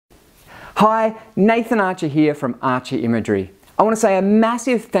Hi, Nathan Archer here from Archer Imagery. I want to say a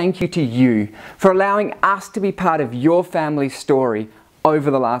massive thank you to you for allowing us to be part of your family's story over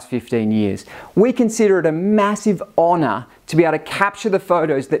the last 15 years. We consider it a massive honour to be able to capture the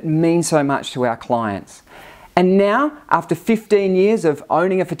photos that mean so much to our clients. And now, after 15 years of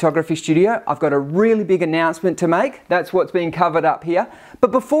owning a photography studio, I've got a really big announcement to make. That's what's being covered up here.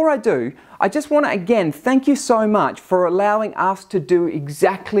 But before I do, I just want to again thank you so much for allowing us to do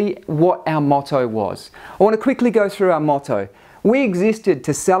exactly what our motto was. I want to quickly go through our motto. We existed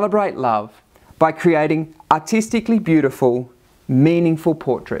to celebrate love by creating artistically beautiful, meaningful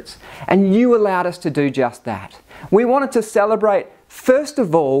portraits. And you allowed us to do just that. We wanted to celebrate, first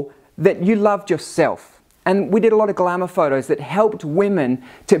of all, that you loved yourself. And we did a lot of glamour photos that helped women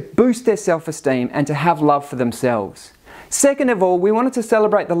to boost their self-esteem and to have love for themselves. Second of all, we wanted to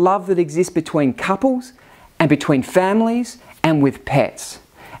celebrate the love that exists between couples and between families and with pets.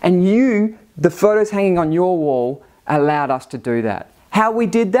 And you, the photos hanging on your wall, allowed us to do that. How we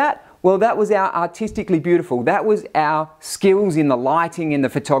did that? Well, that was our artistically beautiful. That was our skills in the lighting, in the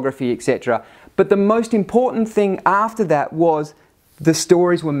photography, etc. But the most important thing after that was the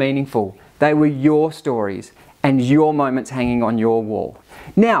stories were meaningful. They were your stories and your moments hanging on your wall.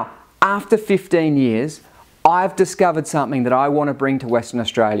 Now, after 15 years, I've discovered something that I want to bring to Western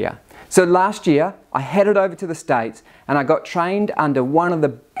Australia. So last year, I headed over to the States and I got trained under one of the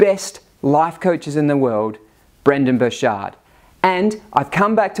best life coaches in the world, Brendan Burchard. And I've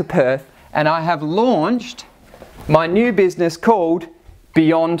come back to Perth and I have launched my new business called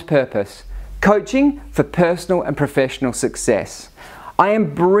Beyond Purpose, coaching for personal and professional success. I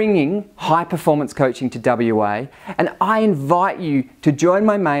am bringing high performance coaching to WA and I invite you to join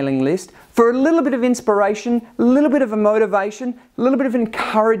my mailing list for a little bit of inspiration, a little bit of a motivation, a little bit of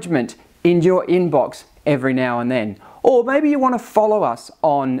encouragement in your inbox every now and then. Or maybe you want to follow us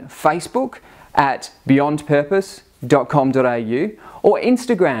on Facebook at beyondpurpose.com.au or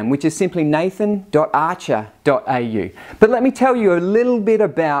Instagram, which is simply nathan.archer.au. But let me tell you a little bit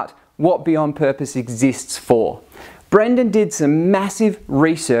about what Beyond Purpose exists for. Brendan did some massive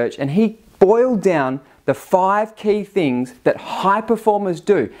research and he boiled down the 5 key things that high performers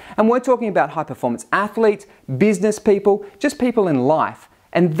do. And we're talking about high performance athletes, business people, just people in life.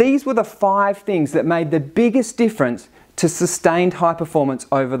 And these were the 5 things that made the biggest difference to sustained high performance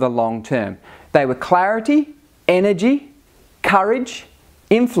over the long term. They were clarity, energy, courage,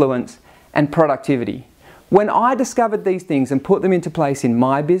 influence, and productivity. When I discovered these things and put them into place in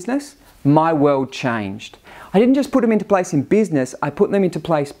my business, my world changed. I didn't just put them into place in business, I put them into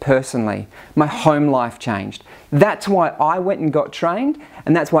place personally. My home life changed. That's why I went and got trained,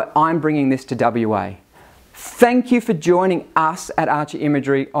 and that's why I'm bringing this to WA. Thank you for joining us at Archer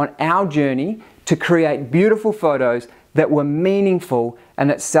Imagery on our journey to create beautiful photos that were meaningful and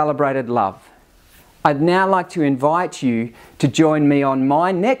that celebrated love. I'd now like to invite you to join me on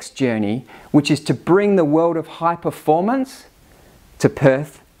my next journey, which is to bring the world of high performance to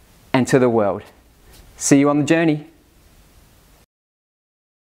Perth and to the world. See you on the journey.